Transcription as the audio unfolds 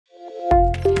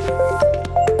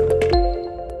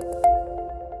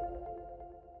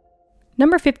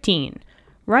Number 15,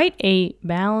 write a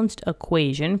balanced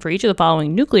equation for each of the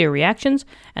following nuclear reactions,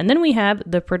 and then we have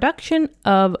the production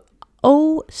of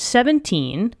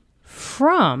O-17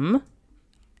 from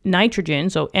nitrogen,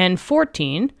 so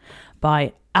N-14,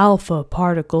 by alpha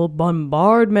particle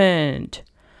bombardment.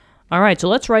 All right, so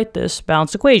let's write this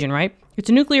balanced equation, right? It's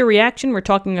a nuclear reaction. We're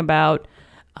talking about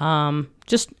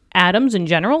just atoms in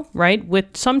general, right,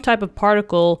 with some type of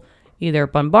particle, either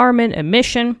bombardment,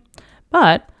 emission,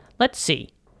 but let's see.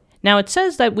 Now it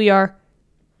says that we are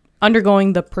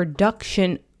undergoing the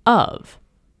production of.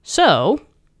 So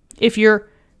if you're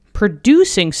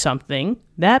producing something,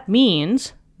 that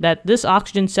means that this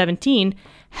oxygen 17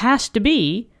 has to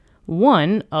be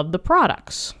one of the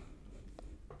products.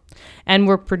 And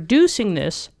we're producing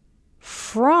this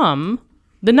from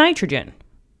the nitrogen.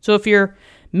 So if you're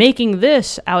making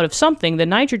this out of something, the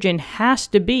nitrogen has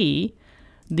to be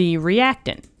the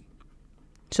reactant.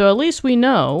 So at least we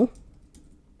know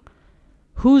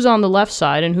who's on the left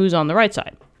side and who's on the right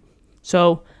side.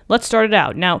 So let's start it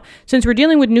out. Now, since we're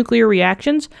dealing with nuclear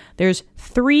reactions, there's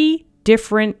 3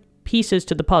 different pieces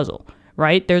to the puzzle,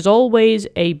 right? There's always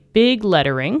a big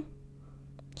lettering.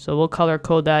 So we'll color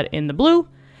code that in the blue.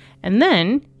 And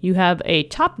then you have a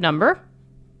top number.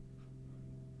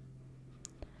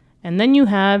 And then you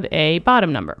have a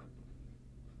bottom number.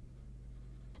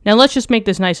 Now let's just make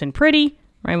this nice and pretty,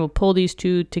 right? We'll pull these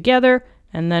two together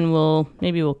and then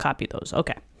maybe we'll copy those.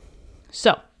 Okay.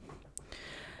 So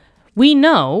we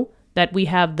know that we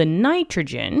have the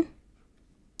nitrogen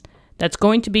that's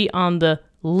going to be on the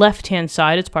left-hand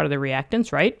side. It's part of the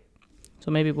reactants, right? So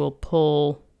maybe we'll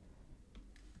pull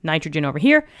nitrogen over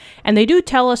here. And they do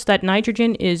tell us that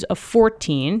nitrogen is a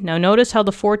 14. Now notice how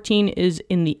the 14 is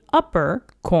in the upper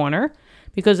corner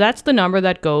because that's the number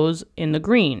that goes in the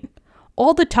green.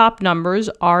 All the top numbers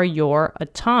are your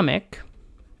atomic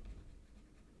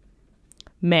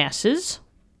masses.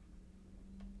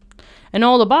 And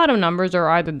all the bottom numbers are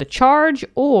either the charge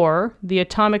or the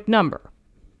atomic number.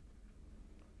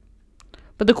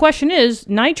 But the question is,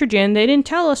 nitrogen, they didn't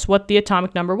tell us what the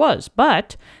atomic number was,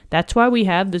 but that's why we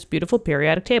have this beautiful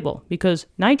periodic table, because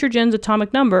nitrogen's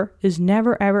atomic number is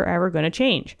never, ever, ever going to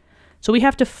change. So we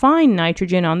have to find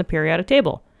nitrogen on the periodic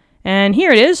table. And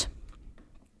here it is.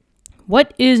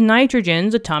 What is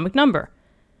nitrogen's atomic number?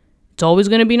 It's always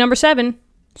going to be number 7,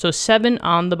 so 7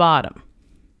 on the bottom.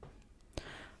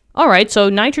 All right, so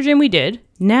nitrogen we did.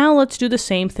 Now let's do the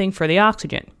same thing for the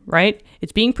oxygen, right?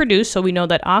 It's being produced, so we know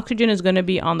that oxygen is going to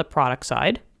be on the product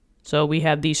side. So we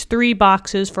have these 3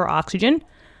 boxes for oxygen.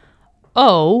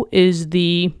 O is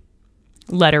the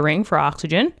lettering for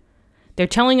oxygen. They're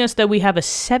telling us that we have a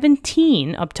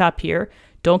 17 up top here.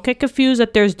 Don't get confused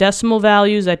that there's decimal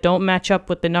values that don't match up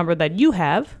with the number that you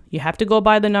have. You have to go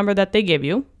by the number that they give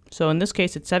you. So in this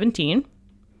case, it's 17.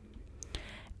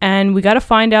 And we got to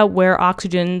find out where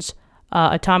oxygen's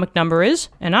atomic number is.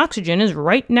 And oxygen is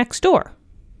right next door.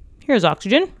 Here's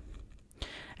oxygen.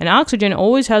 And oxygen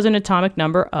always has an atomic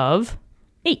number of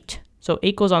 8. So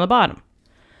 8 goes on the bottom.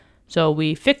 So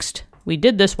we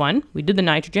did this one. We did the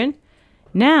nitrogen.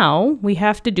 Now we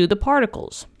have to do the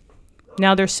particles.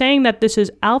 Now they're saying that this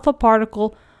is alpha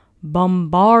particle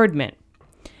bombardment.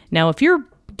 Now if you're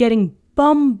getting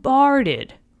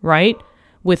bombarded, right,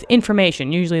 with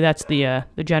information, usually that's the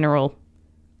general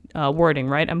wording,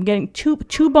 right? I'm getting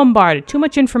too bombarded, too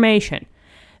much information.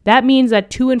 That means that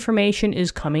too information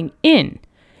is coming in.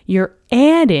 You're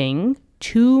adding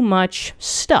too much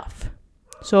stuff.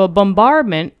 So a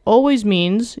bombardment always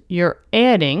means you're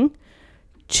adding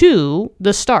to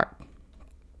the start.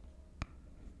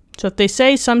 So if they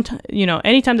say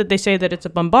anytime that they say that it's a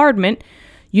bombardment,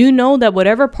 you know that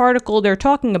whatever particle they're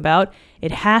talking about,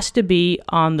 it has to be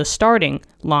on the starting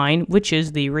line, which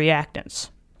is the reactants.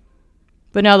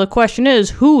 But now the question is,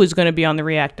 who is going to be on the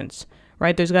reactants,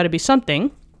 right? There's got to be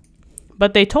something.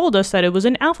 But they told us that it was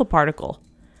an alpha particle.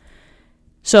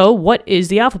 So what is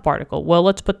the alpha particle? Well,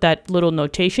 let's put that little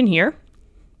notation here.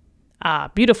 Ah,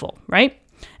 beautiful, right?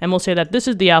 And we'll say that this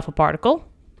is the alpha particle.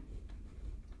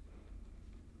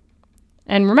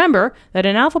 And remember that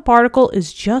an alpha particle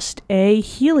is just a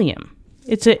helium.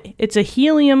 It's a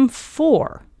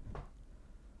helium-4,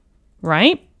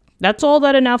 right? That's all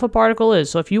that an alpha particle is.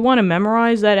 So if you want to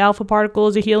memorize that alpha particle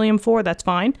is a helium-4, that's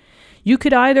fine. You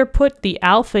could either put the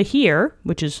alpha here,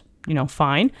 which is,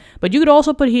 fine, but you could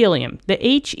also put helium. The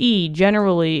He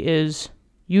generally is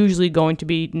usually going to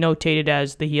be notated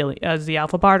as the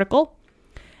alpha particle,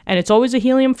 and it's always a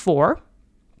helium-4.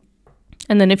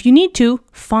 And then if you need to,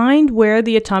 find where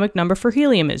the atomic number for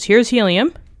helium is. Here's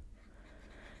helium.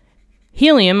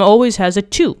 Helium always has a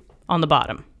 2 on the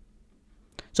bottom.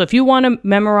 So if you want to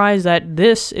memorize that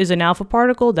this is an alpha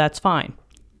particle, that's fine.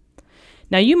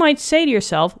 Now you might say to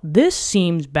yourself, this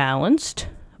seems balanced,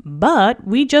 but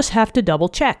we just have to double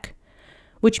check,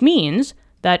 which means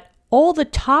that all the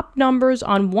top numbers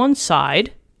on one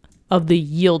side of the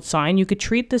yield sign, you could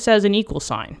treat this as an equal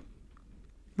sign,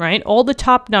 right? All the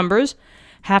top numbers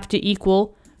have to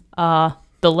equal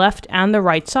the left and the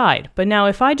right side. But now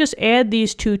if I just add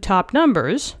these two top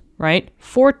numbers, right?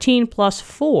 14 plus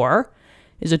 4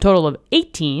 is a total of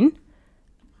 18.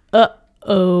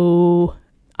 Uh-oh.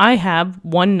 I have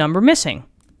one number missing.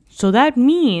 So that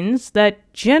means that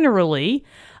generally,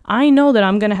 I know that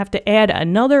I'm going to have to add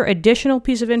another additional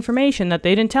piece of information that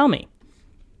they didn't tell me.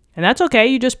 And that's okay,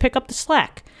 you just pick up the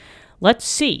slack. Let's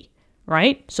see,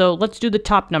 right? So let's do the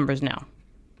top numbers now.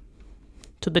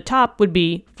 So the top would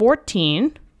be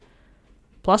 14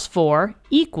 plus 4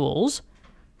 equals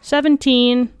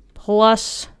 17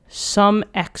 plus some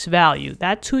x value.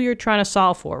 That's who you're trying to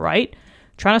solve for, right?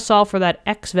 Trying to solve for that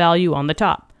x value on the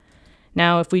top.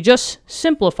 Now, if we just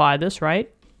simplify this, right,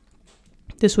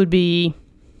 this would be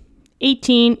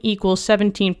 18 equals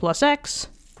 17 plus x.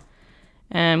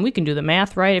 And we can do the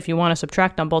math, right? If you want to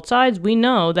subtract on both sides, we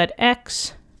know that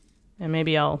x, and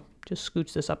maybe I'll just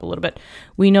scooch this up a little bit.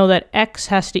 We know that x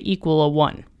has to equal a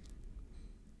 1.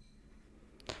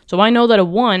 So I know that a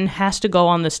 1 has to go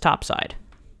on this top side.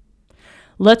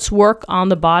 Let's work on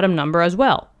the bottom number as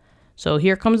well. So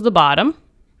here comes the bottom.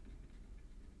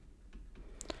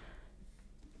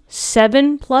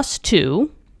 7 plus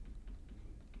 2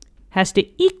 has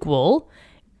to equal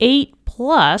 8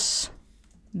 plus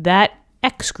that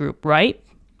x group, right?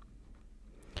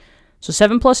 So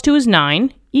 7 plus 2 is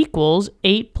 9 equals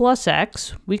 8 plus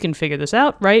x. We can figure this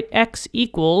out, right? X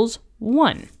equals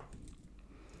 1.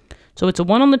 So it's a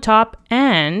 1 on the top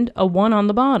and a 1 on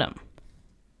the bottom.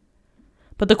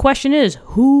 But the question is,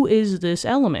 who is this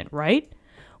element, right?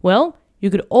 Well,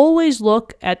 you could always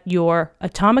look at your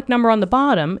atomic number on the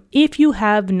bottom if you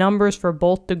have numbers for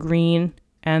both the green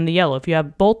and the yellow. If you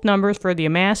have both numbers for the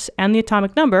mass and the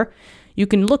atomic number, you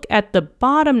can look at the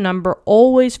bottom number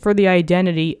always for the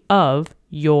identity of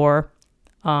your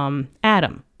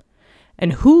atom.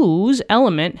 And whose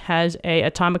element has an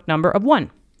atomic number of 1?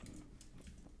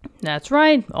 That's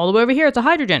right, all the way over here, it's a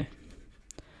hydrogen.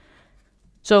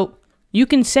 So you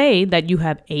can say that you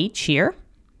have H here,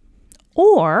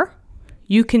 or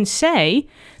you can say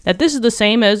that this is the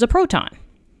same as a proton.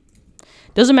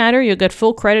 Doesn't matter, you'll get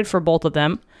full credit for both of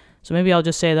them. So maybe I'll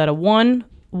just say that a 1,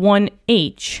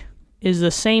 1H is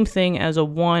the same thing as a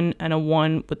 1 and a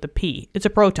 1 with the P. It's a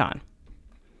proton.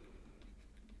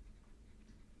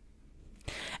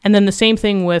 And then the same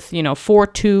thing with,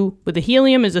 4,2 with the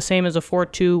helium is the same as a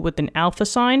 4,2 with an alpha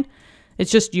sign.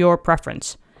 It's just your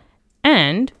preference.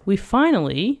 And we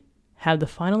finally have the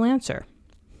final answer.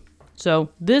 So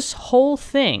this whole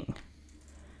thing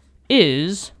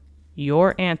is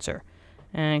your answer.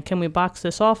 And can we box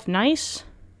this off nice?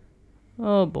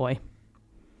 Oh boy.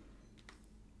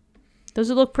 Does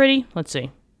it look pretty? Let's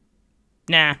see.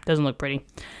 Nah, doesn't look pretty.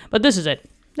 But this is it.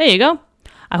 There you go.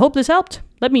 I hope this helped.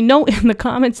 Let me know in the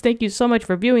comments. Thank you so much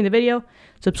for viewing the video.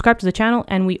 Subscribe to the channel,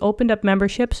 and we opened up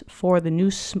memberships for the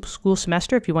new school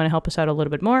semester if you want to help us out a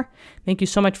little bit more. Thank you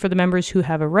so much for the members who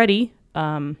have already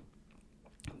been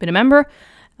a member.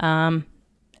 And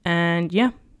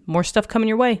yeah, more stuff coming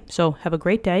your way. So have a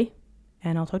great day,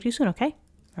 and I'll talk to you soon, okay?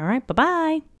 All right,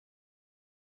 bye-bye.